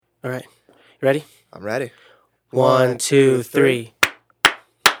All right. You ready? I'm ready. 1, 2, 3.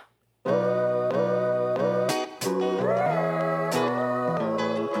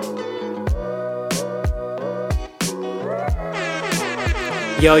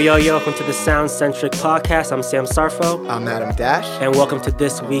 Yo, welcome to the Sound-Centric Podcast. I'm Sam Sarfo. I'm Adam Dash. And welcome to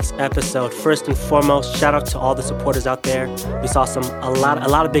this week's episode. First and foremost, shout out to all the supporters out there. We saw a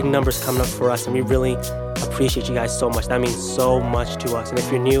lot of big numbers coming up for us, and we really appreciate you guys so much. That means so much to us. And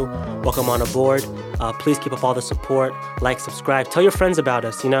if you're new, welcome on aboard. Please keep up all the support. Like, subscribe. Tell your friends about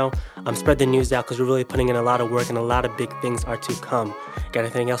us, Spread the news out because we're really putting in a lot of work and a lot of big things are to come. Got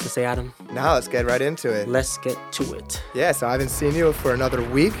anything else to say, Adam? No, let's get right into it. Let's get to it. Yeah, so I haven't seen you for another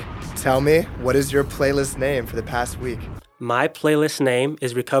week. Tell me, what is your playlist name for the past week? My playlist name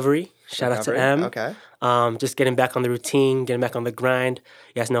is Recovery. Shout out to M. Okay. Just getting back on the routine, getting back on the grind.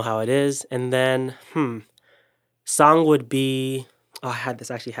 You guys know how it is. And then, song would be... Oh, I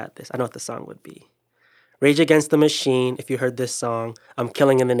actually had this. I know what the song would be. Rage Against the Machine. If you heard this song, I'm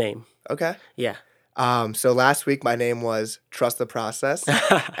Killing in the Name. Okay. Yeah. So last week my name was Trust the Process,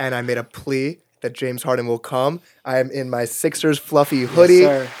 and I made a plea that James Harden will come. I am in my Sixers fluffy hoodie.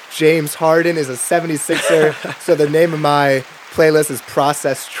 Yes, sir. James Harden is a 76er, so the name of my playlist is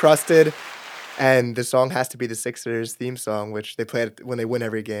Process Trusted, and the song has to be the Sixers theme song, which they play when they win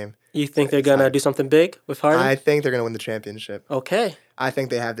every game. You think they're going to do something big with Harden? I think they're going to win the championship. Okay. I think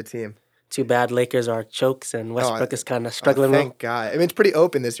they have the team. Too bad Lakers are chokes and Westbrook is kind of struggling. Thank God. I mean, it's pretty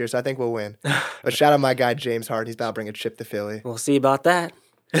open this year, so I think we'll win. But shout out my guy, James Harden. He's about to bring a chip to Philly. We'll see about that.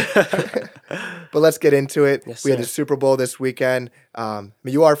 But let's get into it. Yes, we had sir. the Super Bowl this weekend.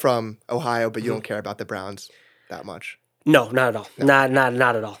 You are from Ohio, but you don't care about the Browns that much. No, not at all. No.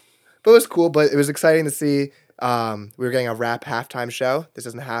 Not at all. But it was cool, but it was exciting to see. We were getting a rap halftime show. This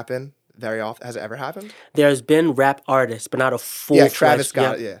doesn't happen very often. Has it ever happened? There's been rap artists, but not a full. Yeah, Travis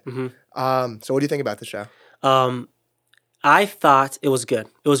Scott, yeah. Mm-hmm. So what do you think about the show? I thought it was good.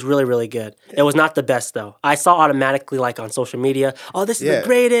 It was really, really good. It was not the best, though. I saw automatically, on social media, oh, this is the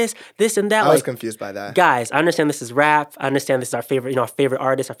greatest, this and that. I was confused by that. Guys, I understand this is rap. I understand this is our favorite, our favorite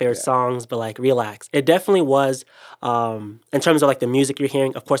artists, our favorite songs, but, relax. It definitely was, in terms of, the music you're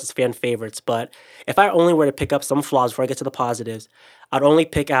hearing, of course, it's fan favorites, but if I only were to pick up some flaws before I get to the positives, I'd only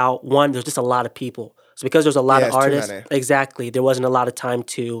pick out one, there's just a lot of people. So because there's a lot of artists, exactly, there wasn't a lot of time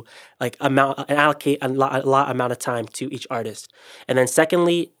to allocate a lot amount of time to each artist. And then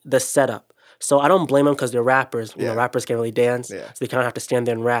secondly, the setup. So I don't blame them because they're rappers. Rappers can't really dance, so they kind of have to stand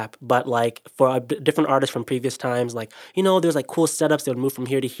there and rap. But for different artists from previous times, there's cool setups. They would move from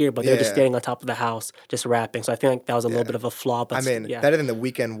here to here, but they're just standing on top of the house, just rapping. So I feel like that was a little bit of a flaw. But better than the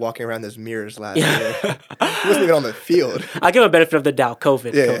Weeknd walking around those mirrors last year. He wasn't even on the field. I give him a benefit of the doubt.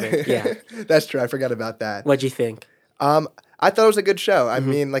 COVID. Yeah. That's true. I forgot about that. What'd you think? I thought it was a good show. I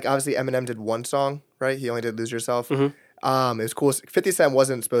mean, obviously Eminem did one song, right? He only did Lose Yourself. Mm-hmm. It was cool. 50 Cent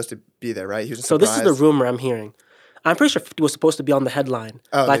wasn't supposed to be there, right? He was So this is the rumor I'm hearing. I'm pretty sure 50 was supposed to be on the headline.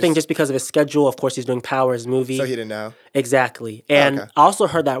 But I think just because of his schedule, of course, he's doing Power's movie. So he didn't know? Exactly. And I also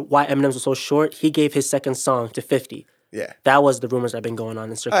heard that why Eminem's was so short, he gave his second song to 50. Yeah. That was the rumors that have been going on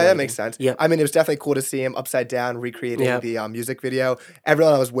in circulating. Oh, that makes sense. Yeah. I mean, it was definitely cool to see him upside down recreating the music video.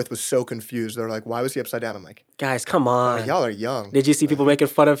 Everyone I was with was so confused. They were like, why was he upside down? I'm like, guys, come on. Y'all are young. Did you see people making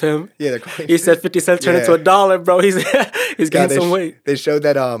fun of him? Yeah, they're going. He said 50 Cent turned into $1, bro. He's gained some weight. They showed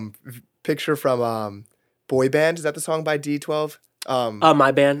that picture from Boy Band. Is that the song by D12?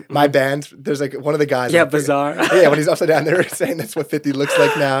 My Band. My Band. There's one of the guys. Yeah, Bizarre. Yeah, when he's upside down, they're saying that's what 50 looks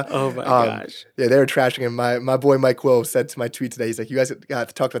like now. Oh my gosh. Yeah, they were trashing him. My boy Mike Will said to my tweet today, he's like, you guys got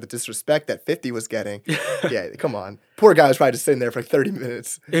to talk about the disrespect that 50 was getting. Yeah, come on. Poor guy was probably just sitting there for 30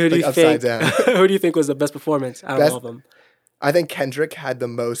 minutes. Who do you upside think? Down. Who do you think was the best performance out of all of them? I think Kendrick had the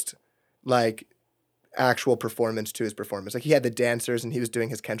most actual performance to his performance. He had the dancers and he was doing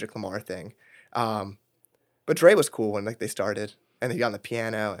his Kendrick Lamar thing. But Dre was cool when they started. And he got on the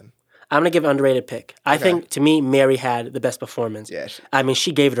piano. And I'm going to give an underrated pick. I think, to me, Mary had the best performance. Yeah.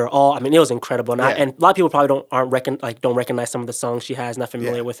 She gave it her all. I mean, it was incredible. And, and a lot of people probably don't recognize some of the songs she has, not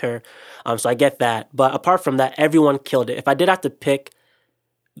familiar with her. So I get that. But apart from that, everyone killed it. If I did have to pick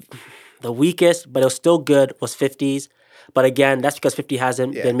the weakest, but it was still good, was 50's. But again, that's because 50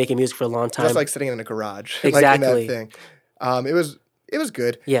 hasn't been making music for a long time. Just like sitting in a garage. Exactly. In that thing. It was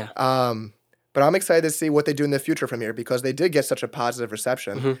good. Yeah. But I'm excited to see what they do in the future from here because they did get such a positive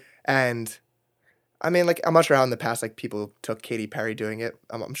reception. Mm-hmm. And I mean, I'm not sure how in the past, people took Katy Perry doing it.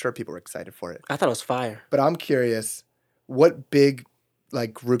 I'm sure people were excited for it. I thought it was fire. But I'm curious, what big,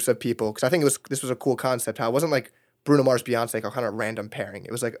 groups of people, because I think this was a cool concept, how it wasn't Bruno Mars, Beyonce, like a kind of random pairing.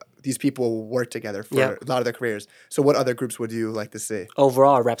 It was like these people work together for Yep. a lot of their careers. So what other groups would you like to see?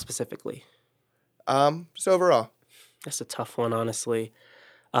 Overall, or rap specifically? So overall, That's a tough one, honestly.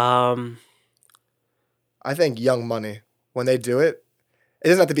 Um, I think Young Money, when they do it, it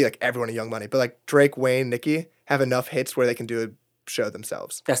doesn't have to be like everyone in Young Money, but like Drake, Wayne, Nicki have enough hits where they can do a show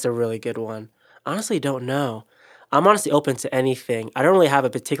themselves. that's a really good one. Honestly, don't know. I'm honestly open to anything. I don't really have a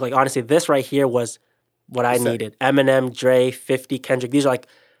particular. Like, honestly, this right here was what I Set. needed. Eminem, Dre, 50, Kendrick. These are like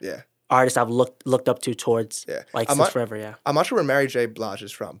Yeah. artists I've looked up to towards Yeah. like I'm since not, forever. Yeah. I'm not sure where Mary J. Blige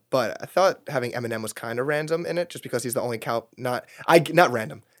is from, but I thought having Eminem was kind of random in it, just because he's the only not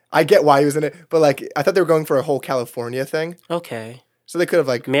random. I get why he was in it, but like I thought they were going for a whole California thing, Okay. so they could have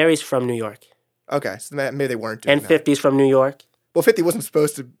like Mary's from New York, okay, so maybe they weren't doing and that. 50's from New York. Well, 50 wasn't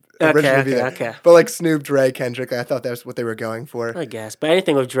supposed to originally be there, Okay. but like Snoop, Dre, Kendrick, I thought that's what they were going for. I guess, but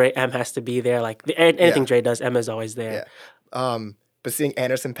anything with Dre, M has to be there. Like anything Yeah. Dre does, M is always there. Yeah. But seeing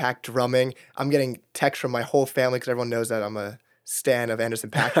Anderson .Paak drumming, I'm getting texts from my whole family because everyone knows that I'm a stan of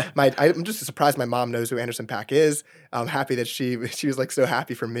Anderson .Paak. I'm just surprised my mom knows who Anderson .Paak is. I'm happy that she was like so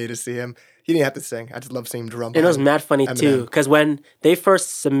happy for me to see him. He didn't have to sing. I just love seeing him drum. And it was behind mad funny Eminem. too, because when they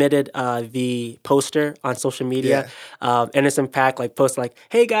first submitted the poster on social media, Anderson .Paak like posted like,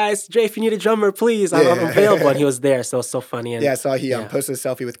 "Hey guys, Dre, if you need a drummer, please, I'm available." And he was there, so it was so funny. And Yeah, I saw he posted a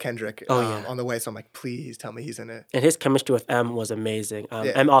selfie with Kendrick yeah. on the way. So I'm like, please tell me he's in it. And his chemistry with M was amazing.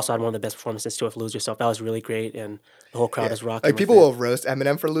 M also had one of the best performances too with "Lose Yourself." That was really great, and the whole crowd was rocking. Like people will roast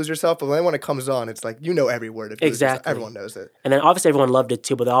Eminem for "Lose Yourself," but when it comes on, it's like you know every word of "Lose Yourself." Exactly. Everyone knows it. And then obviously everyone loved it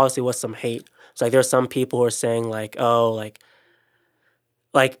too, but there obviously was some hate. So like there were some people who were saying like, oh, like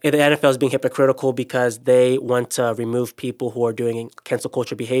the NFL is being hypocritical because they want to remove people who are doing cancel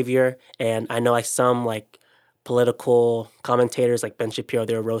culture behavior. And I know like some like political commentators like Ben Shapiro,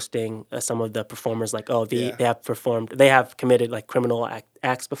 they were roasting some of the performers like, oh, they have committed like criminal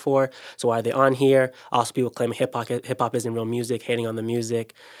acts before. So why are they on here? Also people claiming hip hop isn't real music, hating on the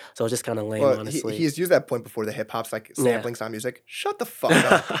music. So it's just kind of lame, honestly. He's used that point before. The hip hop's like sampling some music. Shut the fuck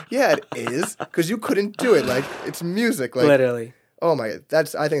up. Yeah, it is, because you couldn't do it. Like it's music. Like literally. Oh my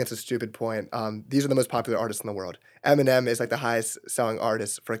god, I think that's a stupid point. These are the most popular artists in the world. Eminem is like the highest selling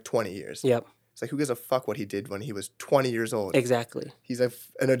artist for like 20 years. Yep. It's like, who gives a fuck what he did when he was 20 years old? Exactly. He's an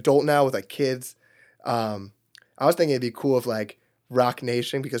adult now with like kids. I was thinking it'd be cool if like Rock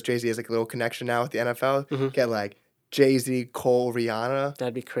Nation, because Jay-Z has like a little connection now with the NFL, get like Jay-Z, Cole, Rihanna.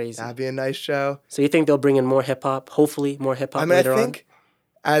 That'd be crazy. That'd be a nice show. So you think they'll bring in more hip hop? Hopefully more hip hop later on? I think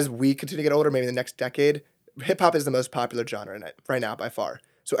as we continue to get older, maybe the next decade, hip hop is the most popular genre right now by far.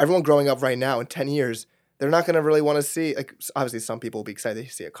 So everyone growing up right now in 10 years, they're not going to really want to see, like, obviously some people will be excited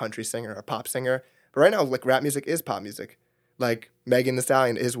to see a country singer or a pop singer. But right now, like, rap music is pop music. Like, Megan Thee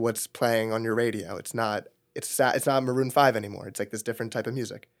Stallion is what's playing on your radio. It's not Maroon 5 anymore. It's like this different type of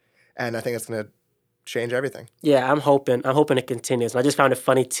music. And I think it's going to change everything. Yeah, I'm hoping it continues. And I just found it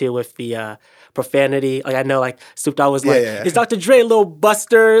funny too with the profanity. Like I know like Snoop Dogg was like, "It's Dr. Dre, little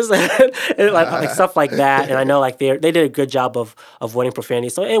busters," and like stuff like that. And I know like they did a good job of avoiding profanity,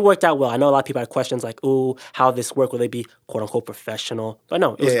 so it worked out well. I know a lot of people had questions like, "Ooh, how this work? Will they be quote unquote professional?" But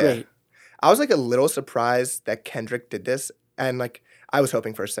no, it was great. I was like a little surprised that Kendrick did this, and like I was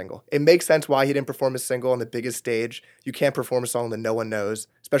hoping for a single. It makes sense why he didn't perform a single on the biggest stage. You can't perform a song that no one knows,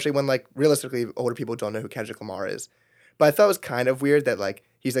 especially when like realistically older people don't know who Kendrick Lamar is. But I thought it was kind of weird that like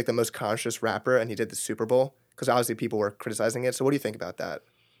he's like the most conscious rapper and he did the Super Bowl, because obviously people were criticizing it. So what do you think about that?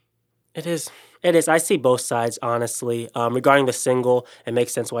 It is. I see both sides, honestly. Regarding the single, it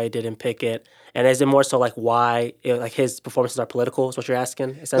makes sense why he didn't pick it. And is it more so like why like his performances are political? Is what you're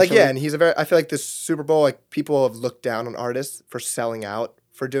asking? Essentially? Like and I feel like this Super Bowl, like people have looked down on artists for selling out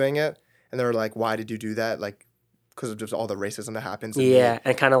for doing it, and they're like, why did you do that? Like because of just all the racism that happens.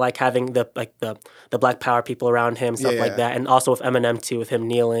 And kind of like having the Black Power people around him, stuff like that, and also with Eminem too, with him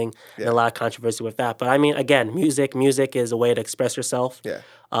kneeling, and a lot of controversy with that. But I mean, again, music is a way to express yourself. Yeah.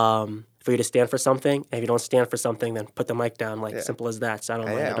 For you to stand for something, and if you don't stand for something, then put the mic down. Like simple as that. So I don't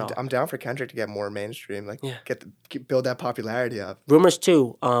mind at all. I'm down for Kendrick to get more mainstream. Like build that popularity up. Rumors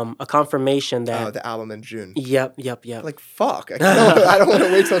too. A confirmation that the album in June. Yep. Like fuck, I don't want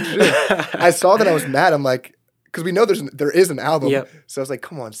to wait till June. I saw that, I was mad. I'm like, because we know there is an album. So I was like,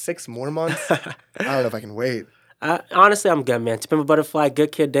 come on, 6 more months. I don't know if I can wait. Honestly, I'm good, man. To Pimp a Butterfly,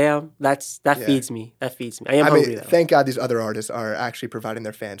 Good Kid, Damn. That feeds me. I am hungry though. Thank God these other artists are actually providing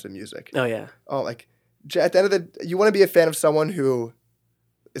their fans with music. Oh yeah. Oh, like at the end of you want to be a fan of someone who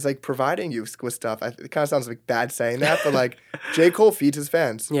is like providing you with stuff. It kind of sounds like bad saying that, but like J. Cole feeds his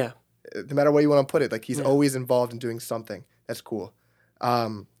fans. Yeah. No matter what you want to put it, like he's always involved in doing something. That's cool.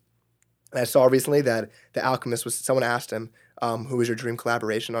 And I saw recently that The Alchemist was, someone asked him, who was your dream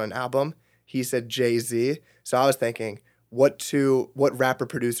collaboration on an album? He said Jay-Z. So I was thinking, what rapper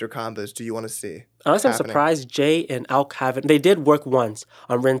producer combos do you want to see Honestly, I'm happening? surprised Jay and Alk haven't. They did work once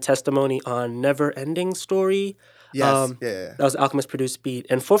on Written Testimony on Never Ending Story. Yes. Yeah. That was Alchemist produced beat.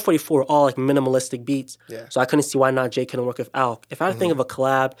 And 444 all like minimalistic beats. Yeah. So I couldn't see why not Jay couldn't work with Alk. If I had to think Mm-hmm. of a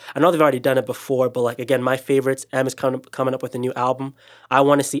collab, I know they've already done it before, but like again, my favorites, M is coming up with a new album. I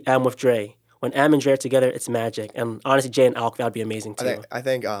want to see M with Dre. When M and Dre are together, it's magic. And honestly, Jay and Alk, that would be amazing I too. think I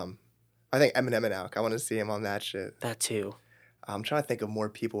think I think Eminem and Alk. I want to see him on that shit. That too. I'm trying to think of more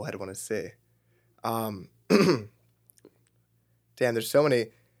people I'd want to see. Um, damn, there's so many.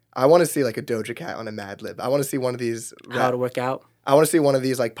 I want to see like a Doja Cat on a Mad Lib. I want to see one of these. How to work out. I want to see one of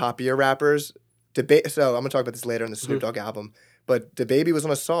these like poppier rappers debate. So I'm gonna talk about this later on the Snoop Dogg album. But DaBaby was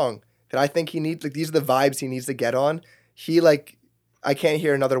on a song that I think he needs. Like these are the vibes he needs to get on. He like, I can't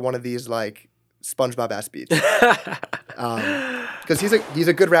hear another one of these like SpongeBob ass beats. Because he's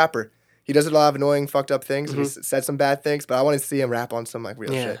a good rapper. He does a lot of annoying, fucked up things. And he's said some bad things, but I want to see him rap on some like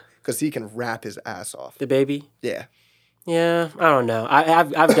real shit because he can rap his ass off. DaBaby. Yeah. Yeah, I don't know.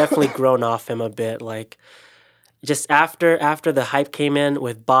 I've definitely grown off him a bit. Like, just after the hype came in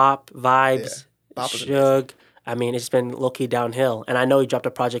with Bop, Vibes, Bop was Suge, I mean, it's been low-key downhill. And I know he dropped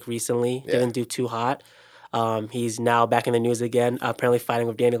a project recently, didn't do too hot. He's now back in the news again, apparently fighting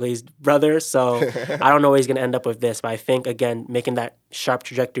with Danny Lee's brother. So I don't know where he's going to end up with this. But I think, again, making that sharp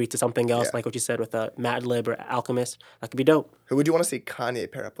trajectory to something else, like what you said with Mad Lib or Alchemist, that could be dope. Who would you want to see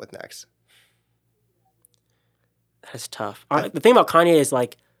Kanye pair up with next? That's tough. The thing about Kanye is,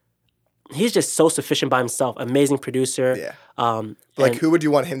 like, he's just so sufficient by himself. Amazing producer. Yeah. Like, who would you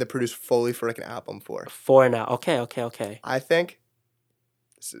want him to produce fully for like an album for? For now. Okay. I think,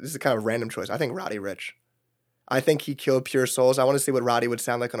 this is kind of a random choice. I think Roddy Ricch. I think he killed Pure Souls. I want to see what Roddy would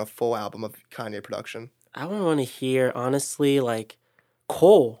sound like on a full album of Kanye production. I would want to hear, honestly, like,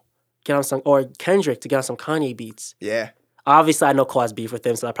 Cole get on some, or Kendrick to get on some Kanye beats. Yeah. Obviously, I know Cole has beef with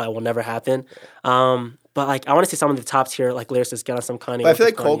him, so that probably will never happen. But like, I want to see some of the top tier like lyricists get on some Kanye. But I feel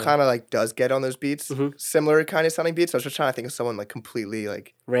like Cole kind of like does get on those beats, similar kind of sounding beats. I was just trying to think of someone like completely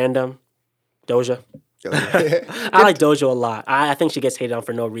like random. Doja. I like Doja a lot. I think she gets hated on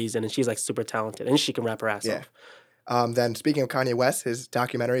for no reason, and she's like super talented, and she can rap her ass off. Then speaking of Kanye West, his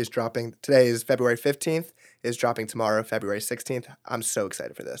documentary is dropping. Today is February 15th. Is dropping tomorrow, February 16th. I'm so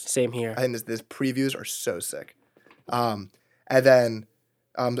excited for this. Same here. I think this previews are so sick. And then,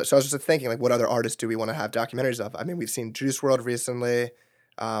 so I was just thinking, like, what other artists do we want to have documentaries of? I mean, we've seen Juice WRLD recently.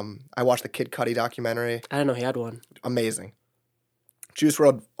 I watched the Kid Cudi documentary. I didn't know he had one. Amazing. Juice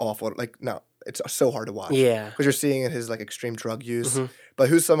WRLD, awful. Like, no, it's so hard to watch. Yeah. Because you're seeing his, like, extreme drug use. But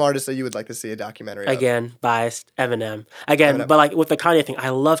who's some artist that you would like to see a documentary of? Again, biased, Eminem. But like with the Kanye thing, I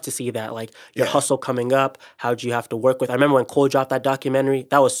love to see that. Like your hustle coming up, how'd you have to work with. I remember when Cole dropped that documentary,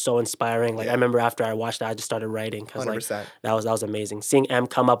 that was so inspiring. Like I remember after I watched that, I just started writing because like that was amazing. Seeing M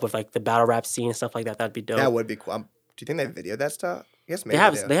come up with like the battle rap scene and stuff like that, that'd be dope. That would be cool. Do you think they videoed that stuff? Yes,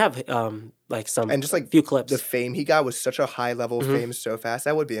 maybe they have like some and just like few clips. The fame he got was such a high level of fame so fast.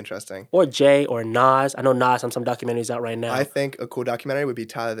 That would be interesting. Or Jay or Nas. I know Nas on some documentaries out right now. I think a cool documentary would be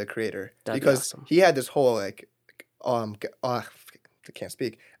Tyler the Creator. That'd because be awesome. He had this whole like I can't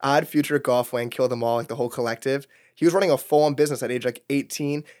speak. Odd Future, Golf Wang, Kill Them All, like the whole collective. He was running a full-on business at age like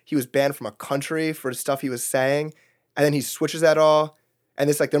 18. He was banned from a country for the stuff he was saying, and then he switches that all. And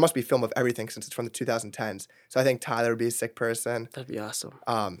it's like there must be film of everything since it's from the 2010s. So I think Tyler would be a sick person. That'd be awesome.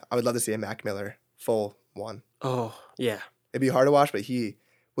 I would love to see a Mac Miller full one. Oh yeah, it'd be hard to watch, but he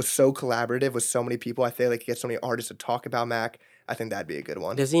was so collaborative with so many people. I feel like he gets so many artists to talk about Mac. I think that'd be a good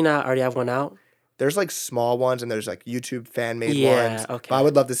one. Does he not already have one out? There's like small ones and there's like YouTube fan made ones. Okay. But I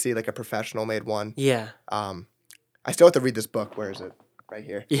would love to see like a professional made one. Yeah. I still have to read this book. Where is it? Right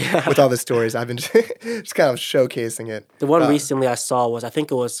here. Yeah. With all the stories. I've been just kind of showcasing it. The one recently I saw was, I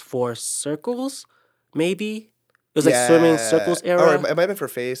think it was for Circles, maybe? It was like Swimming Circles era. Or it might have been for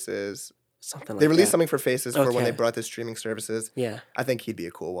Faces. Something like that. They released something for Faces for when they brought the streaming services. Yeah. I think he'd be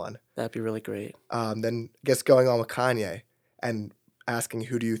a cool one. That'd be really great. Then I guess going on with Kanye and asking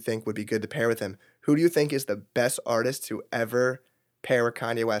who do you think would be good to pair with him. Who do you think is the best artist to ever pair with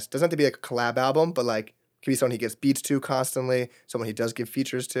Kanye West? Doesn't have to be like a collab album, but like could be someone he gives beats to constantly, someone he does give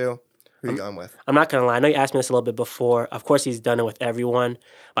features to. Who are you going with? I'm not going to lie. I know you asked me this a little bit before. Of course, he's done it with everyone.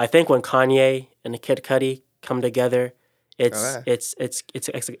 But I think when Kanye and the Kid Cudi come together, It's Okay.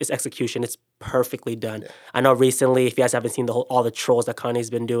 it's execution. It's perfectly done. Yeah. I know recently, if you guys haven't seen all the trolls that Kanye's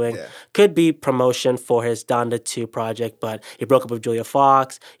been doing, Yeah. could be promotion for his Donda 2 project, but he broke up with Julia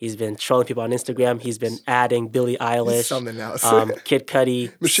Fox. He's been trolling people on Instagram. He's been adding Billie He's Eilish, something else. Kid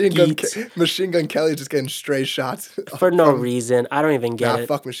Cudi, Machine Gun Kelly just getting stray shots for no from. reason. I don't even get Nah, it.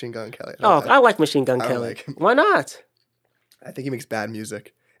 fuck Machine Gun Kelly. Oh, I like Machine Gun I don't Kelly. like him. Why not? I think he makes bad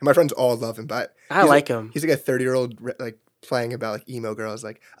music, and my friends all love him. But I like him. He's like a 30-year-old like playing about like emo girls.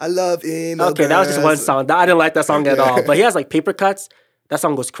 Like I love emo. Okay, that was just one girls. song. I didn't like that song at Yeah. all. But he has like Paper Cuts. That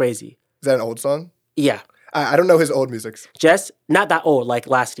song goes crazy. Is that an old song? Yeah. I don't know his old music. Just not that old, like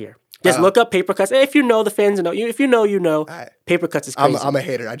last year. Just look up Paper Cuts. If you know the fans, know you. If you know, you know. Paper Cuts is crazy. I'm a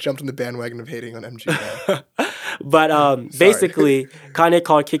hater. I jumped on the bandwagon of hating on MG. But basically, Kanye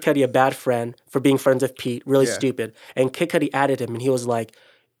called Kid Cudi a bad friend for being friends with Pete. Really stupid. And Kid Cudi added him, and he was like,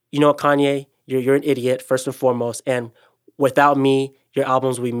 "You know what, Kanye? You're an idiot first and foremost. And without me, your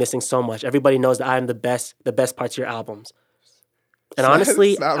albums will be missing so much. Everybody knows that I'm the best parts of your albums." And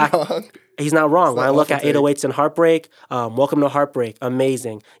honestly, it's not wrong. He's not wrong. When I look at awful take. 808s and Heartbreak, Welcome to Heartbreak,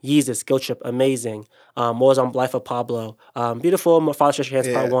 amazing. Yeezus, Guilt Trip, amazing. What was on Life of Pablo, beautiful. Father Stretch Your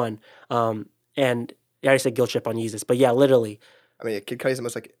Hands, Part 1. And I already said Guilt Trip on Yeezus. But yeah, literally. I mean, Kid Cudi's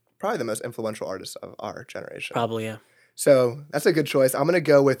probably the most influential artist of our generation. Probably, yeah. So that's a good choice. I'm gonna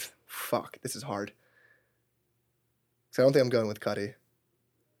go with this is hard. So I don't think I'm going with Cudi.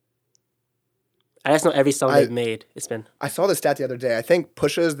 I just know every song they've made. It's been. I saw the stat the other day. I think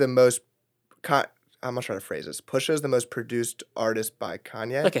Pusha's the most. I'm not trying to phrase this. Pusha's the most produced artist by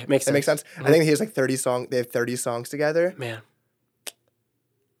Kanye. Okay, makes sense. That makes sense. Mm-hmm. I think he has like 30 songs. They have 30 songs together. Man.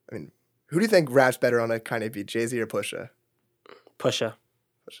 I mean, who do you think raps better on a Kanye beat, Jay-Z or Pusha? Pusha.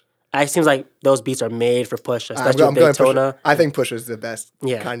 It seems like those beats are made for Pusha, especially with Daytona. I think Pusha's the best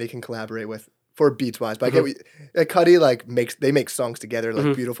Kanye can collaborate with for beats wise. But I get Cudi make songs together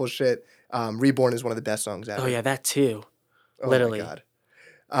like beautiful shit. Reborn is one of the best songs ever. Oh yeah, that too. Oh Literally. my god.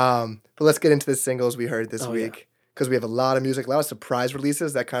 But let's get into the singles we heard this week because we have a lot of music, a lot of surprise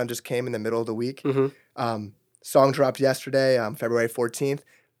releases that kind of just came in the middle of the week. Song dropped yesterday, February 14th.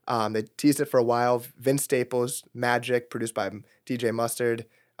 They teased it for a while. Vince Staples, Magic, produced by DJ Mustard.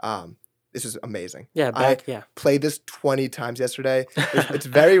 This is amazing. Yeah, I played this 20 times yesterday. It's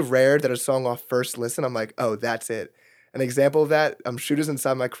very rare that a song off first listen, I'm like, oh, that's it. An example of that, Shooters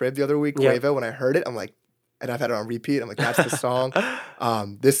Inside My Crib the other week, Quavo, when I heard it, I'm like, and I've had it on repeat, I'm like, that's the song.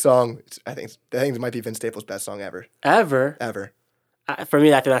 This song, I think it might be Vince Staples' best song ever. Ever? For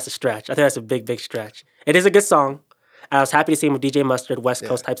me, I think that's a stretch. I think that's a big, big stretch. It is a good song. I was happy to see him with DJ Mustard, West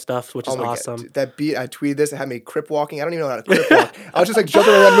Coast type stuff, which is awesome. God. That beat, I tweeted this. It had me crip walking. I don't even know how to crip walk. I was just like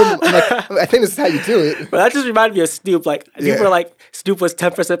jumping around the room. I'm like, I think this is how you do it. But that just reminded me of Snoop. Like, people are like, Snoop was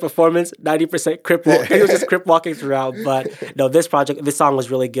 10% performance, 90% crip walk. He was just crip walking throughout. But no, this song was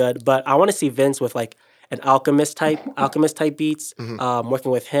really good. But I want to see Vince with like an Alchemist type beats,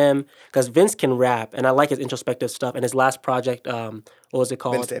 working with him. Because Vince can rap, and I like his introspective stuff. And his last project, what was it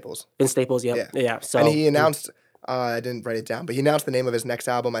called? Vince Staples, yeah. So, and he announced... I didn't write it down, but he announced the name of his next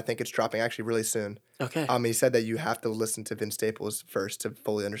album. I think it's dropping actually really soon. Okay. He said that you have to listen to Vince Staples first to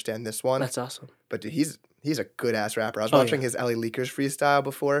fully understand this one. That's awesome. But dude, he's a good ass rapper. I was watching his LA Leakers freestyle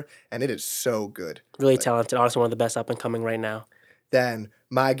before, and it is so good. Really talented. Honestly, one of the best up and coming right now. Then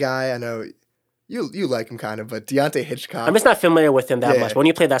my guy, I know you like him kind of, but Deontay Hitchcock. I'm just not familiar with him that much. But when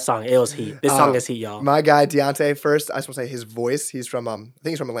you played that song, it was heat. This song is heat, y'all. My guy Deontay. First, I just want to say his voice. He's from I think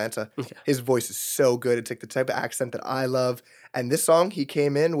he's from Atlanta. Okay. His voice is so good. It's like the type of accent that I love. And this song, he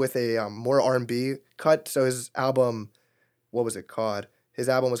came in with a more R&B cut. So his album, what was it called? His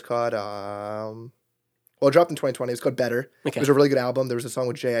album was called it dropped in 2020. It's called Better. Okay. It was a really good album. There was a song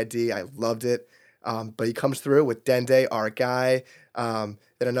with JID. I loved it. But he comes through with Dende, our guy.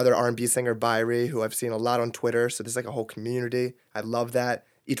 Then another R&B singer, Byrie, who I've seen a lot on Twitter. So there's like a whole community. I love that.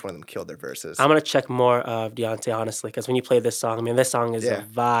 Each one of them killed their verses. I'm going to check more of Deontay, honestly, because when you play this song, I mean, this song is a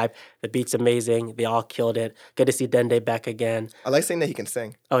vibe. The beat's amazing. They all killed it. Good to see Dende back again. I like saying that he can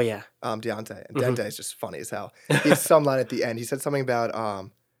sing. Oh, yeah. Deontay. And Dende is just funny as hell. He had some line at the end. He said something about,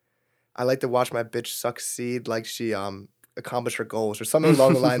 I like to watch my bitch succeed like she accomplished her goals or something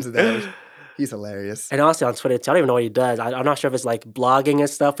along the lines of that. He's hilarious. And honestly, on Twitter, too, I don't even know what he does. I'm not sure if it's like blogging and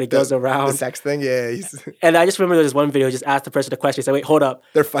stuff, but he goes around. The sex thing, yeah. And I just remember there was one video, he just asked the person a question. He said, wait, hold up.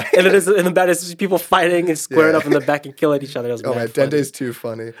 They're fighting. And then in the back, it's people fighting and squaring up in the back and killing each other. It was man, Dende's too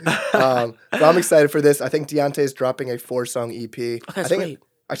funny. But I'm excited for this. I think Deontay's dropping a 4-song EP. Okay, that's great.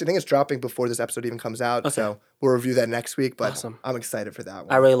 I actually think it's dropping before this episode even comes out. Okay. So we'll review that next week. But awesome. I'm excited for that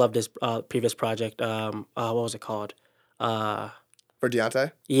one. I really loved his previous project. What was it called? For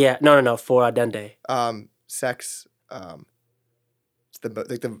Deontay? Yeah. No. For Dende. Sex. It's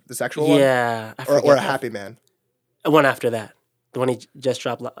the sexual one, Yeah, I or forget a Happy Man. one after that. The one he just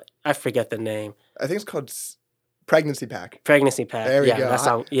dropped. I forget the name. I think it's called Pregnancy Pack. Pregnancy Pack. There we yeah, go. That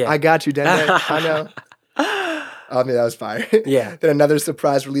song. Yeah. I got you, Dende. I know. I mean, that was fire. Yeah. Then another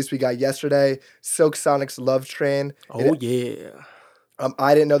surprise release we got yesterday, Silk Sonic's Love Train. Oh, yeah.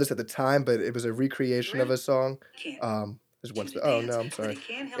 I didn't know this at the time, but it was a recreation of a song. There's one. Oh no, I'm sorry.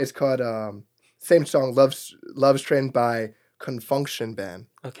 It's called same song, Love's Train by Confunction Band.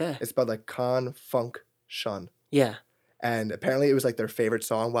 Okay. It's spelled like Con-Funk-Shun. Yeah. And apparently it was like their favorite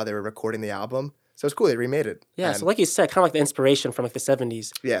song while they were recording the album. So it's cool. They remade it. Yeah. And So like you said, kind of like the inspiration from like the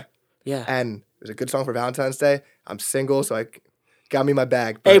 70s. yeah. Yeah. And it was a good song for Valentine's Day. I'm single, so I got me my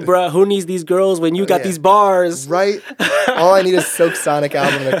bag. Hey, bro, who needs these girls when you got these bars? Right? All I need is Silk Sonic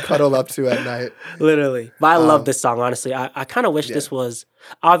album to cuddle up to at night. Literally. But I love this song, honestly. I kind of wish this was...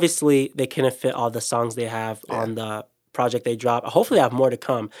 Obviously, they couldn't fit all the songs they have on the project they dropped. Hopefully, they have more to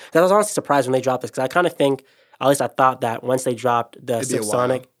come. Because I was honestly surprised when they dropped this. Because I kind of think, at least I thought that once they dropped the Silk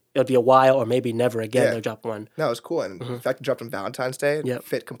Sonic, it would be a while or maybe never again they'll drop one. No, it was cool. And in fact, it dropped on Valentine's Day. It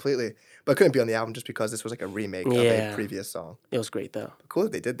fit completely. But it couldn't be on the album just because this was like a remake of a previous song. It was great, though. But cool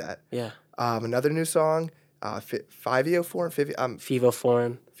that they did that. Yeah. Another new song, Fivio Foreign? Fivo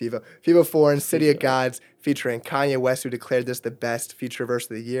Foreign. Fivo Foreign, City of Gods, featuring Kanye West, who declared this the best feature verse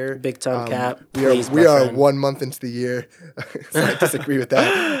of the year. Big Time Cap. We are 1 month into the year, so I disagree with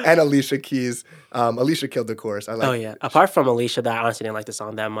that. And Alicia Keys. Alicia killed the chorus. I like. Oh, yeah. Apart from Alicia, that I honestly didn't like the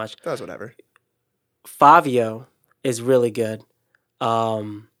song that much. That was whatever. Fivio is really good.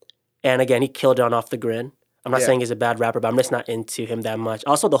 And again, he killed it on Off the Grid. I'm not saying he's a bad rapper, but I'm just not into him that much.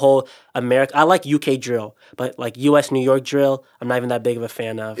 Also, the whole America... I like UK drill, but like US, New York drill, I'm not even that big of a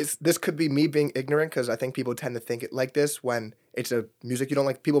fan of. This could be me being ignorant because I think people tend to think it like this when it's a music you don't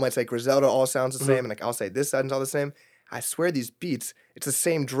like. People might say Griselda all sounds the same, and like I'll say this sounds all the same. I swear these beats, it's the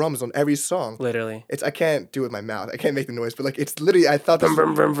same drums on every song. Literally. I can't do it with my mouth. I can't make the noise, but like it's literally, I thought this...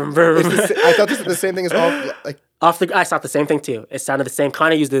 Vroom, vroom, vroom, vroom. I thought this was the same thing as all... like. I thought the same thing too. It sounded the same.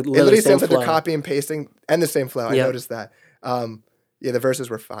 Kind of used the It literally same sounds like flow. they're copy and pasting and the same flow. I noticed that. The verses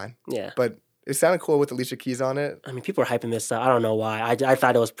were fine. Yeah. But it sounded cool with Alicia Keys on it. I mean, people are hyping this up. I don't know why. I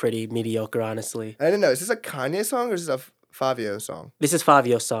thought it was pretty mediocre, honestly. I didn't know. Is this a Kanye song or is this a Fivio song? This is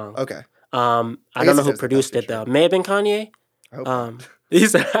Fivio's song. Okay. I don't know who produced it though. May have been Kanye. I hope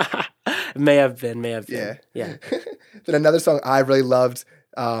may have been. Yeah. Yeah. Then another song I really loved.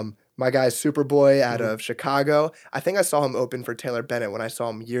 My guy Superboy out of Chicago. I think I saw him open for Taylor Bennett when I saw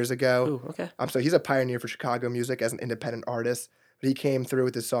him years ago. Ooh, okay. So he's a pioneer for Chicago music as an independent artist. But he came through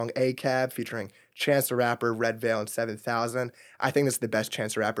with his song A-Cab featuring Chance the Rapper, Red Veil, and 7000. I think this is the best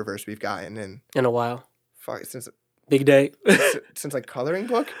Chance the Rapper verse we've gotten in a while. Since Big day. since like Coloring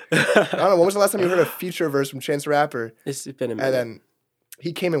Book. I don't know. When was the last time you heard a feature verse from Chance the Rapper? It's been a minute. And then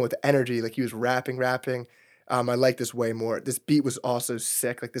he came in with energy, like he was rapping. I like this way more. This beat was also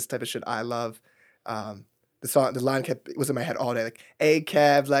sick, like this type of shit I love. The line was in my head all day, like a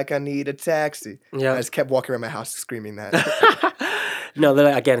cab, like I need a taxi. Yeah, I just kept walking around my house screaming that. No,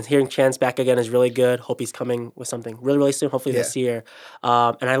 again, hearing Chance back again is really good. Hope he's coming with something really, really soon. Hopefully this year.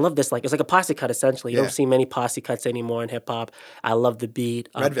 And I love this. Like it's like a posse cut essentially. You don't see many posse cuts anymore in hip hop. I love the beat.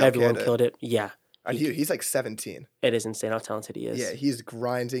 Everyone killed it. Yeah. He's like 17. It is insane how talented he is. Yeah, he's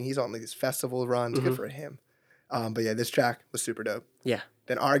grinding. He's on like these festival runs. Good for him. But yeah, this track was super dope. Yeah.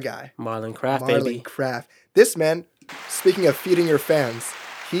 Then our guy, Marlon Craft, baby. Marlon Craft. This man, speaking of feeding your fans,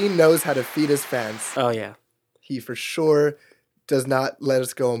 he knows how to feed his fans. Oh yeah. He for sure does not let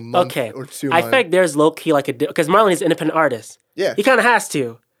us go a month or 2 months. I think there's low key like because Marlon is an independent artist. Yeah. He kind of has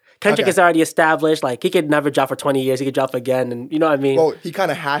to. Kendrick is already established. Like he could never drop for 20 years. He could drop again, and you know what I mean. Well, he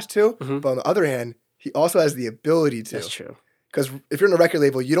kind of has to, but on the other hand, he also has the ability to. That's true. Because if you're in a record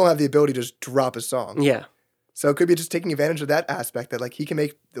label, you don't have the ability to just drop a song. Yeah. So it could be just taking advantage of that aspect that like he can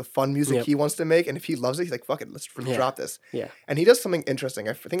make the fun music he wants to make, and if he loves it, he's like, "Fuck it, let's drop this." Yeah. And he does something interesting.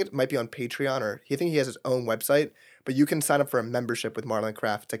 I think it might be on Patreon or I think he has his own website, but you can sign up for a membership with Marlon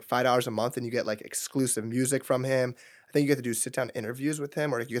Craft. It's like $5 a month, and you get like exclusive music from him. I think you get to do sit-down interviews with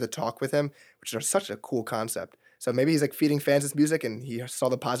him, or you get to talk with him, which is such a cool concept. So maybe he's like feeding fans his music, and he saw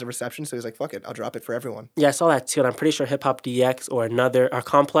the positive reception, so he's like, "Fuck it, I'll drop it for everyone." Yeah, I saw that too, and I'm pretty sure Hip Hop DX or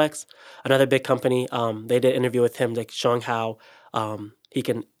Complex, another big company, they did an interview with him, like showing how he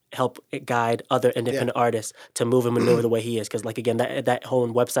can help guide other independent artists to move and maneuver the way he is. Because like again, that whole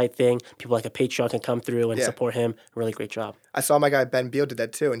website thing, people like a Patreon can come through and support him. Really great job. I saw my guy Ben Beal did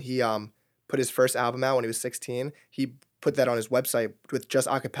that too, and he put his first album out when he was 16. He put that on his website with just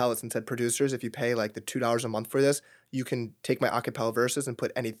acapellas and said, producers, if you pay like the $2 a month for this, you can take my acapella verses and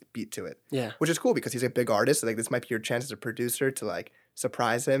put any beat to it. Yeah. Which is cool because he's a big artist. So like this might be your chance as a producer to like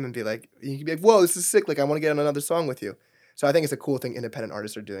surprise him and be like, you can be like, whoa, this is sick. Like I want to get on another song with you. So I think it's a cool thing independent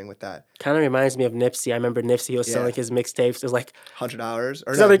artists are doing with that. Kind of reminds me of Nipsey. I remember Nipsey was selling his mixtapes. It was like $100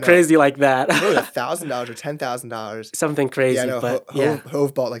 or something crazy like that. Really, $1,000 or $10,000. Something crazy. Yeah, no, but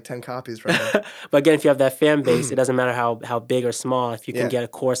Hove bought like 10 copies from him. But again, if you have that fan base, it doesn't matter how big or small. If you can get a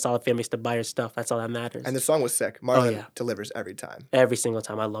core solid fan base to buy your stuff, that's all that matters. And the song was sick. Marlon delivers every time. Every single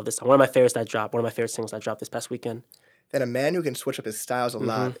time. I love this song. One of my favorites that dropped. One of my favorite singles that dropped this past weekend. Then a man who can switch up his styles a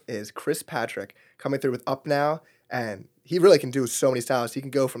lot is Chris Patrick, coming through with Up Now, and he really can do so many styles. He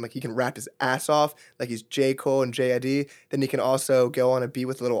can go from like he can rap his ass off like he's J. Cole and J.I.D. Then he can also go on a beat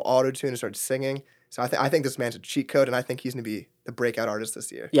with a little auto-tune and start singing. So I think this man's a cheat code, and I think he's going to be the breakout artist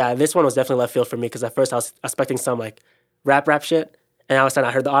this year. Yeah, this one was definitely left field for me because at first I was expecting some like rap shit, and all of a sudden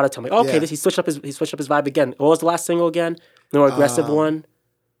I heard the auto-tune. I'm like, okay, he switched up his vibe again. What was the last single again? The more aggressive one.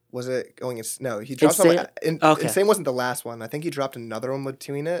 Was it going in? No, he dropped Insane? Insane wasn't the last one. I think he dropped another one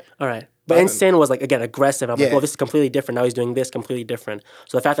between it. All right. But Insane was like, again, aggressive. I'm like, well, this is completely different. Now he's doing this completely different.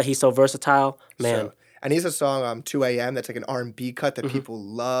 So the fact that he's so versatile, man. And he's a song, 2 a.m., that's like an R&B cut that people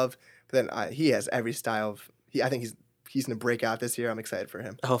love. But then he has every style of... I think he's going to break out this year. I'm excited for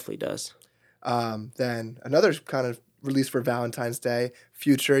him. Hopefully he does. Then another kind of release for Valentine's Day,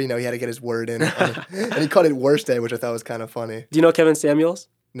 Future, he had to get his word in. And he called it Worst Day, which I thought was kind of funny. Do you know Kevin Samuels?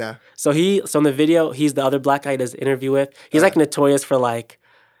 No. So in the video, he's the other black guy he does the interview with. He's like notorious for like,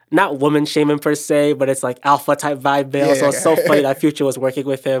 not woman shaming per se, but it's like alpha type vibe bail. So it's so funny that Future was working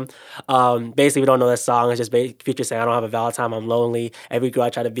with him. Basically, we don't know the song. It's just Future saying, I don't have a Valentine. I'm lonely. Every girl I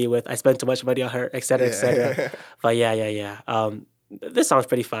try to be with, I spend too much money on her, et cetera, et cetera. But this song's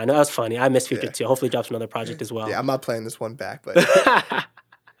pretty fun. That was funny. I miss Future too. Hopefully he drops another project as well. Yeah, I'm not playing this one back, but...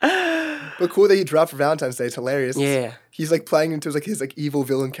 But cool that he dropped for Valentine's Day. It's hilarious. Yeah. He's like playing into his like evil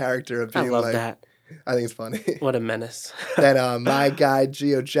villain character of being I love that. I think it's funny. What a menace. Then my guy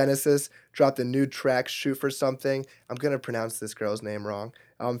Geogenesis dropped a new track, Shoot for Something. I'm going to pronounce this girl's name wrong.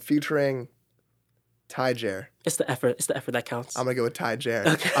 Featuring Ty Jer. It's the effort that counts. I'm going to go with Ty Jer.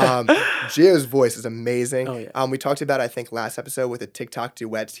 Okay. Geo's voice is amazing. Oh, yeah. We talked about, I think, last episode with the TikTok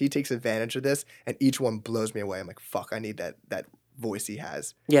duets. He takes advantage of this, and each one blows me away. I'm like, fuck, I need that voice he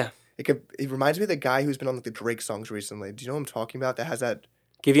has. Yeah. It reminds me of the guy who's been on like the Drake songs recently. Do you know what I'm talking about? That has that...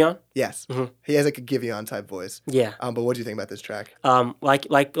 Giveon? Yes. Mm-hmm. He has like a Giveon type voice. Yeah. But what do you think about this track?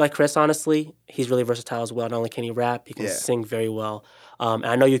 Like Chris, honestly, he's really versatile as well. Not only can he rap, he can sing very well. And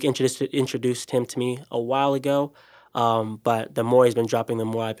I know you introduced him to me a while ago, but the more he's been dropping, the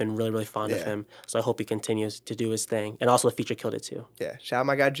more I've been really, really fond of him. So I hope he continues to do his thing. And also the feature killed it too. Yeah. Shout out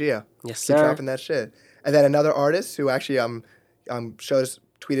my guy Gio. Yes, sir. Keep dropping that shit. And then another artist who actually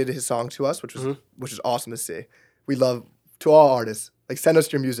tweeted his song to us, which is awesome to see. We love, to all artists, like send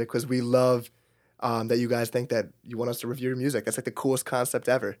us your music because we love that you guys think that you want us to review your music. That's like the coolest concept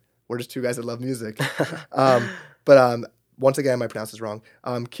ever. We're just two guys that love music. But once again, I might pronounce this wrong.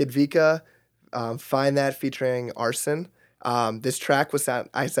 Kid Vika, Find That featuring Arson. This track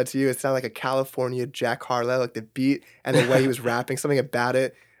I said to you, it sounded like a California Jack Harlow, like the beat and the way he was rapping, something about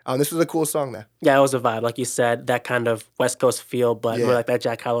it. This was a cool song, though. Yeah, it was a vibe. Like you said, that kind of West Coast feel, but more like that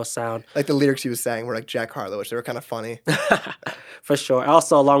Jack Harlow sound. Like the lyrics he was saying were like Jack Harlow-ish. They were kind of funny. For sure.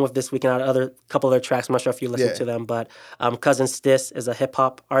 Also, along with this weekend, a couple other tracks. I'm not sure if you listened to them, but Cousin Stis is a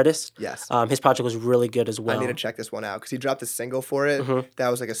hip-hop artist. Yes. His project was really good as well. I need to check this one out because he dropped a single for it that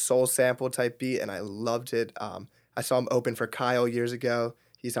was like a soul sample type beat, and I loved it. I saw him open for Kyle years ago.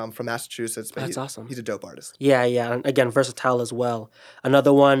 He's from Massachusetts. But That's awesome. He's a dope artist. Yeah. And again, versatile as well.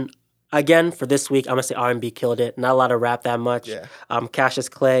 Another one, again, for this week, I'm going to say R&B killed it. Not a lot of rap that much. Yeah. Cassius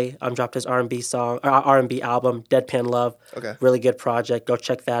Clay dropped his R&B album, Deadpan Love. Okay. Really good project. Go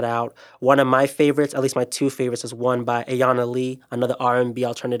check that out. One of my favorites, at least my two favorites, is one by Ayana Lee, another R&B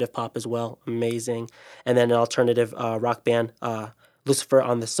alternative pop as well. Amazing. And then an alternative rock band, Lucifer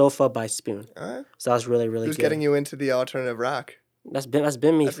on the Sofa by Spoon. All right. So that was really, really Who's good. getting you into the alternative rock? That's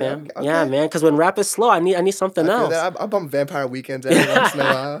been me, fam. Okay. Yeah, man. Because when rap is slow, I need something else. I bump Vampire Weekends every once in a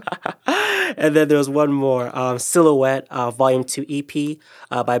while. And then there was one more, Silhouette, Volume 2 EP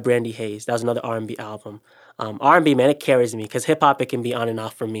by Brandy Hayes. That was another R&B album. R&B, man, it carries me because hip-hop, it can be on and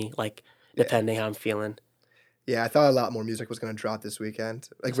off for me, like, depending how I'm feeling. Yeah, I thought a lot more music was going to drop this weekend,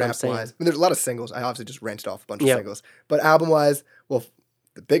 like rap-wise. I mean, there's a lot of singles. I obviously just rented off a bunch of singles. But album-wise, well,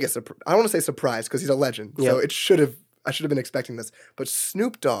 the biggest, I don't want to say surprise because he's a legend. So I should have been expecting this. But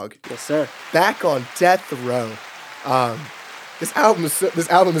Snoop Dogg, yes, sir, back on death row. This album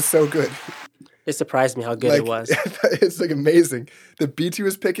is so good. It surprised me how good Like, it was. it's like amazing. The beats he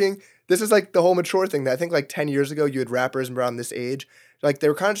was picking. This is like the whole mature thing that I think like 10 years ago you had rappers around this age. Like they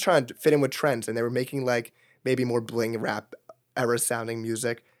were kind of trying to fit in with trends and they were making like maybe more bling rap era sounding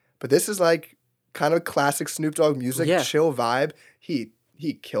music. But this is like kind of classic Snoop Dogg music, Yeah. chill vibe.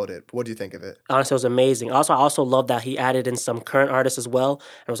 He killed it. What do you think of it? Honestly, it was amazing. I also love that he added in some current artists as well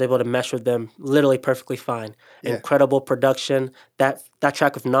and was able to mesh with them literally perfectly fine. Yeah. Incredible production. That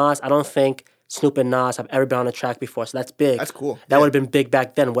track with Nas, I don't think Snoop and Nas have ever been on a track before, so that's big. That's cool. That Yeah. would have been big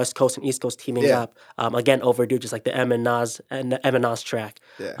back then. West Coast and East Coast teaming Yeah. up. Again, overdue, just like the M and Nas track.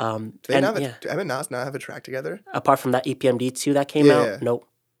 Yeah. Do Do Em and Nas not have a track together? apart from that EPMD 2 that came Yeah. out, nope.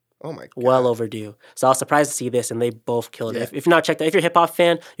 Oh my god. Well overdue. So I was surprised to see this, and they both killed Yeah. it. If you're not checked, if you're a hip hop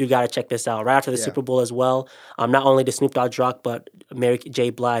fan, you gotta check this out. Right after the Yeah. Super Bowl as well. Not only did Snoop Dogg drop, but Mary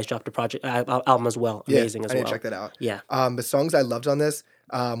J. Blige dropped a project album as well. Amazing as I need well. to check that out. Yeah. The songs I loved on this,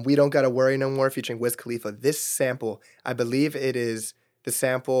 We Don't Gotta Worry No More featuring Wiz Khalifa. This sample, I believe it is the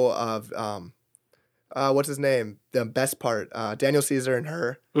sample of what's his name? The best part, Daniel Caesar and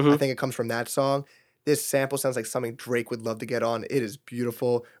Her. I think it comes from that song. This sample sounds like something Drake would love to get on. It is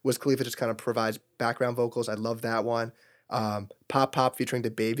beautiful. Wiz Khalifa just kind of provides background vocals. I love that one. Pop Pop featuring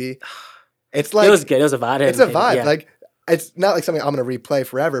DaBaby. It's like It was good. It was a vibe. it's a vibe. Yeah. Like it's not like something I'm gonna replay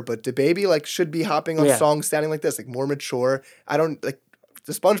forever, but DaBaby like should be hopping on Yeah. songs sounding like this, like more mature. I don't like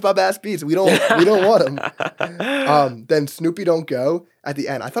the SpongeBob ass beats. We don't want them. Then Snoopy Don't Go at the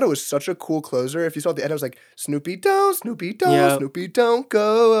end. I thought it was such a cool closer. If you saw at the end, it was like Snoopy don't, Yep. Snoopy don't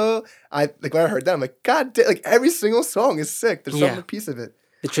go. I like when I heard that, I'm like, God damn, like every single song is sick. There's Yeah. some piece of it.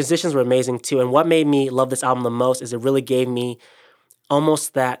 The transitions were amazing too. And what made me love this album the most is it really gave me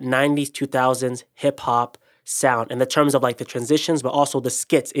almost that 90s, 2000s hip hop sound in the terms of like the transitions, but also the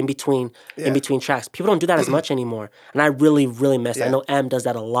skits in between tracks. People don't do that as much anymore. And I really, really miss it. I Yeah. know M does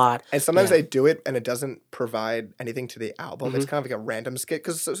that a lot. And sometimes Yeah. they do it and it doesn't provide anything to the album. It's kind of like a random skit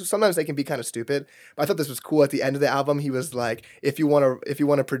because sometimes they can be kind of stupid. But I thought this was cool. At the end of the album, he was like, "If you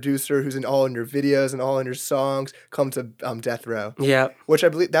want a producer who's in all in your videos and all in your songs, come to Death Row." Yeah. Which I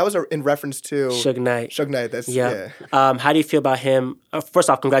believe that was in reference to Suge Knight. Suge Knight. That's Yeah. yeah. How do you feel about him?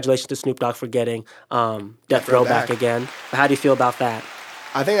 First off, congratulations to Snoop Dogg for getting Death Row back again. But how do you feel about that?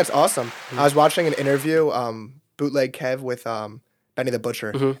 I think that's awesome. I was watching an interview, Bootleg Kev with Benny the Butcher,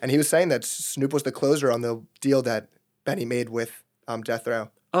 and he was saying that Snoop was the closer on the deal that Benny made with Death Row.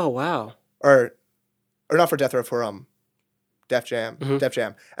 Oh, wow. Or not for Death Row, for Def Jam. Def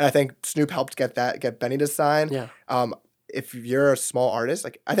Jam. And I think Snoop helped get Benny to sign. Yeah. If you're a small artist,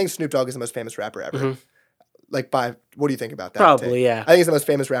 like I think Snoop Dogg is the most famous rapper ever. Like what do you think about that? Probably, take? yeah. I think he's the most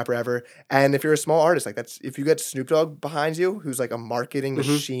famous rapper ever. And if you're a small artist, like that's if you get Snoop Dogg behind you, who's like a marketing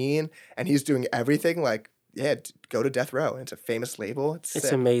machine and he's doing everything, like yeah, go to Death Row. And it's a famous label. It's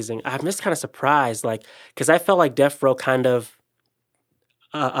sick. Amazing. I'm just kind of surprised, like, because I felt like Death Row kind of,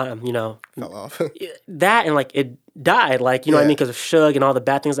 Fell off. that and like it died, like, you know what I mean, because of Suge and all the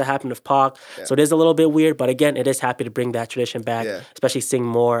bad things that happened with Pac. So it is a little bit weird, but again, it is happy to bring that tradition back, especially seeing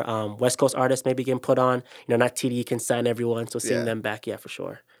more West Coast artists maybe getting put on. You know, not TDE can sign everyone, so seeing them back, yeah, for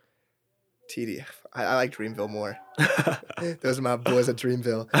sure. TD. I like Dreamville more. Those are my boys at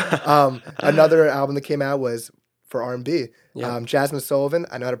Dreamville. Another album that came out was for R&B. Jasmine Sullivan,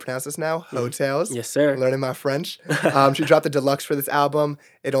 I know how to pronounce this now, Hotels. Yes, sir. Learning my French. She dropped the deluxe for this album.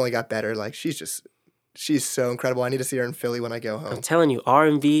 It only got better. Like she's so incredible. I need to see her in Philly when I go home. I'm telling you,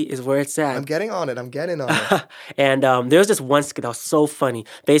 R&B is where it's at. I'm getting on it. And there was this one skit that was so funny.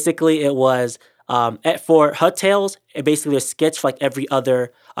 Basically, it was for Hotels, it basically there's skits for like every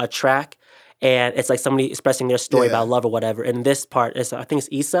other track. And it's like somebody expressing their story about love or whatever. And this part is, I think it's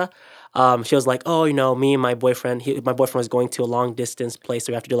Issa. She was like, "Oh, you know, me and my boyfriend. My boyfriend was going to a long distance place,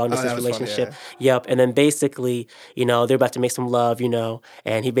 so we have to do a long distance relationship." Funny, Yep. And then basically, you know, they're about to make some love, you know,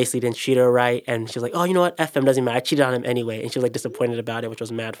 and he basically didn't treat her right. And she was like, "Oh, you know what? FM doesn't matter. I cheated on him anyway." And she was like disappointed about it, which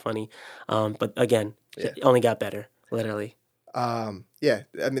was mad funny. But again, it only got better, literally. Yeah,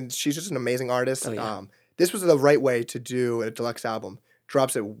 I mean, she's just an amazing artist. Oh, yeah. This was the right way to do a deluxe album.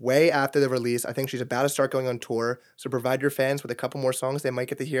 Drops it way after the release. I think she's about to start going on tour. So provide your fans with a couple more songs they might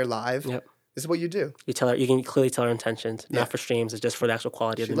get to hear live. Yep. This is what you do. You can clearly tell her intentions, not for streams. It's just for the actual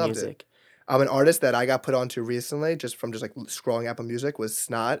quality of the loved music. An artist that I got put onto recently, just like scrolling Apple Music, was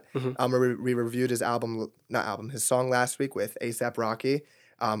Snot. We reviewed his his song last week with A$AP Rocky.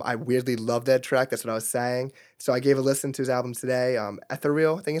 I weirdly loved that track. That's what I was saying. So I gave a listen to his album today.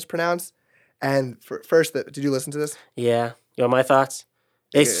 Ethereal, I think it's pronounced. And first, did you listen to this? Yeah. You want my thoughts?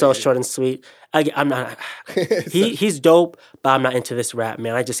 It's so short and sweet. I'm not. He's dope, but I'm not into this rap,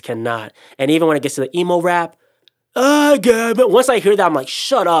 man. I just cannot. And even when it gets to the emo rap, Again. But once I hear that, I'm like,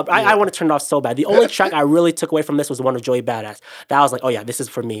 shut up. I want to turn it off so bad. The only track I really took away from this was the one of Joey Badass. That I was like, oh yeah, this is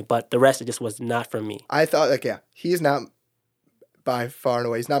for me. But the rest, it just was not for me. I thought, like, yeah, he's not by far and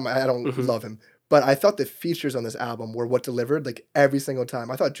away. He's not I don't love him. But I thought the features on this album were what delivered, like, every single time.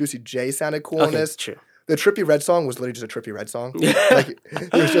 I thought Juicy J sounded cool on this. True. The Trippie Red song was literally just a Trippie Red song. Like,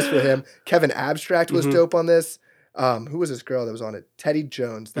 it was just for him. Kevin Abstract was dope on this. Who was this girl that was on it? Teddy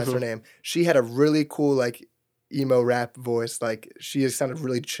Jones, that's her name. She had a really cool, like, emo rap voice. Like, she sounded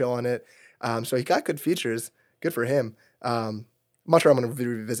really chill on it. So he got good features. Good for him. I'm not sure I'm going to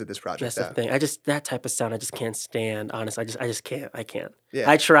revisit this project. That's the thing. that type of sound I just can't stand. Honestly, I just can't. I can't. Yeah.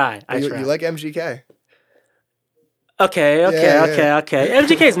 I try. You like MGK? Okay.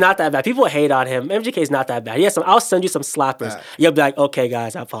 MGK is not that bad. People hate on him. MGK is not that bad. Yes, I'll send you some slappers. You'll be like, okay,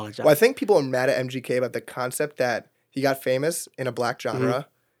 guys, I apologize. Well, I think people are mad at MGK about the concept that he got famous in a black genre,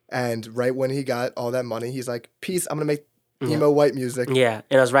 and right when he got all that money, he's like, peace, I'm going to make emo white music. Yeah,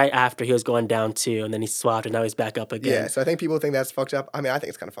 and it was right after he was going down too, and then he swapped, and now he's back up again. Yeah, so I think people think that's fucked up. I mean, I think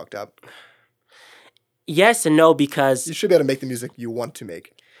it's kind of fucked up. Yes and no, because you should be able to make the music you want to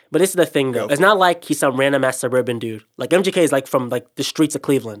make. But this is the thing, though. It's not like he's some random-ass suburban dude. Like, MGK is, like, from, like, the streets of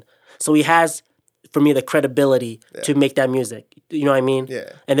Cleveland. So he has, for me, the credibility to make that music. You know what I mean?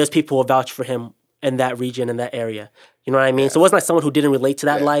 Yeah. And there's people who vouch for him in that region, in that area. You know what I mean? So it wasn't like someone who didn't relate to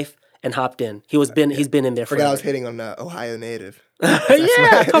that life and hopped in. He's been in there Forgot I was hating on Ohio Native.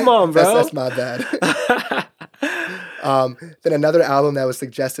 Come on, bro. That's my bad. Then another album that was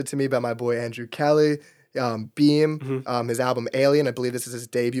suggested to me by my boy Andrew Kelly, Beam, his album Alien. I believe this is his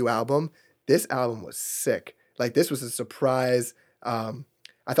debut album. This album was sick. Like, this was a surprise. I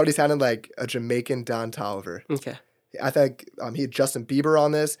thought he sounded like a Jamaican Don Toliver. Okay. I think he had Justin Bieber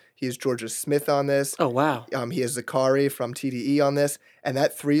on this. He has Georgia Smith on this. Oh, wow. He has Zakari from TDE on this. And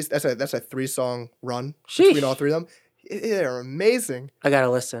that's a 3-song run between all three of them. They're amazing. I gotta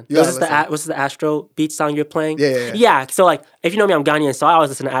listen. Was this the Astro Beats song you're playing? Yeah. So, like, if you know me, I'm Ghanaian, so I always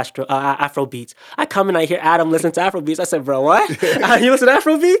listen to Afro Beats. I come and I hear Adam listen to Afro Beats. I said, bro, what? You listen to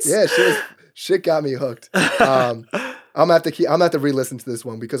Afro Beats? Yeah, shit got me hooked. I'm gonna have to re-listen to this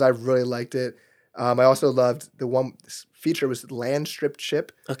one because I really liked it. I also loved the one feature was Land Strip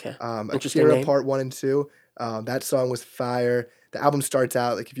Chip. Okay. Interesting Akira name. Part 1 and 2. That song was fire. The album starts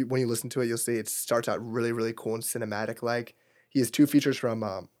out like when you listen to it, you'll see it starts out really, really cool and cinematic. Like he has 2 features from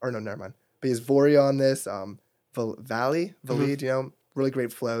never mind. But he has Voria on this. Valid, you know, really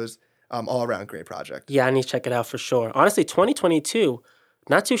great flows. All around great project. Yeah, I need to check it out for sure. Honestly, 2022,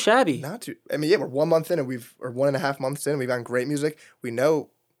 not too shabby. I mean, yeah, we're 1 month in or 1.5 months in. We've gotten great music. We know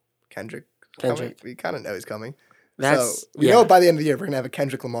Kendrick. Coming. We kind of know he's coming. We know by the end of the year we're gonna have a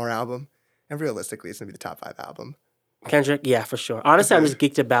Kendrick Lamar album, and realistically, it's gonna be the top 5 album. Kendrick, yeah, for sure. Honestly, I'm just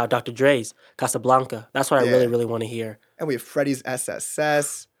geeked about Dr. Dre's Casablanca. That's what I really, really want to hear. And we have Freddie's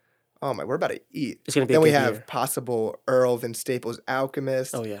SSS. Oh my, we're about to eat. It's gonna be. Then we have possible Earl Vince Staples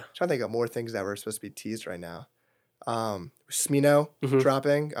Alchemist. Oh yeah. I'm trying to think of more things that were supposed to be teased right now. Smino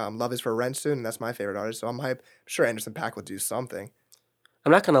dropping. Love Is for Rent soon, and that's my favorite artist. So I'm hyped. I'm sure Anderson .Paak will do something.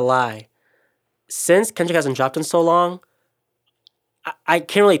 I'm not gonna lie. Since Kendrick hasn't dropped in so long, I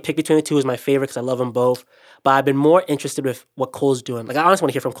can't really pick between the two as my favorite because I love them both. But I've been more interested with what Cole's doing. Like, I honestly want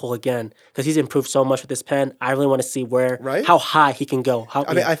to hear from Cole again because he's improved so much with his pen. I really want to see how high he can go.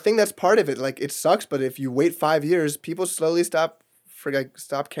 mean, I think that's part of it. Like, it sucks, but if you wait 5 years, people slowly stop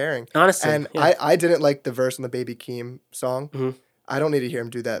caring. Honestly. And I didn't like the verse on the Baby Keem song. Mm-hmm. I don't need to hear him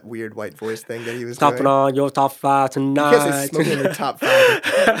do that weird white voice thing that he was doing. Stopping on your top 5 tonight. You can't say smoking in your top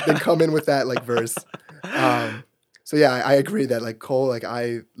 5. Then come in with that, like, verse. So yeah, I agree that like Cole, like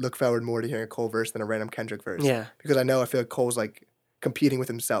I look forward more to hearing a Cole verse than a random Kendrick verse. Yeah. Because I feel like Cole's like competing with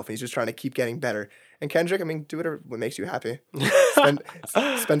himself. And he's just trying to keep getting better. And Kendrick, I mean, do what makes you happy.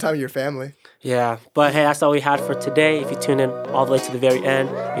 Spend time with your family. Yeah. But hey, that's all we had for today. If you tune in all the way to the very end,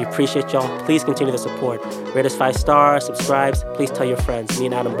 we appreciate y'all. Please continue the support. Rate us 5 stars, subscribes. Please tell your friends. Me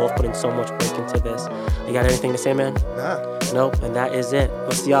and Adam both put in so much work into this. You got anything to say, man? Nah. Nope. And that is it.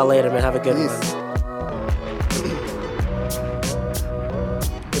 We'll see y'all later, man. Have a good one.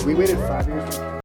 We waited 5 years.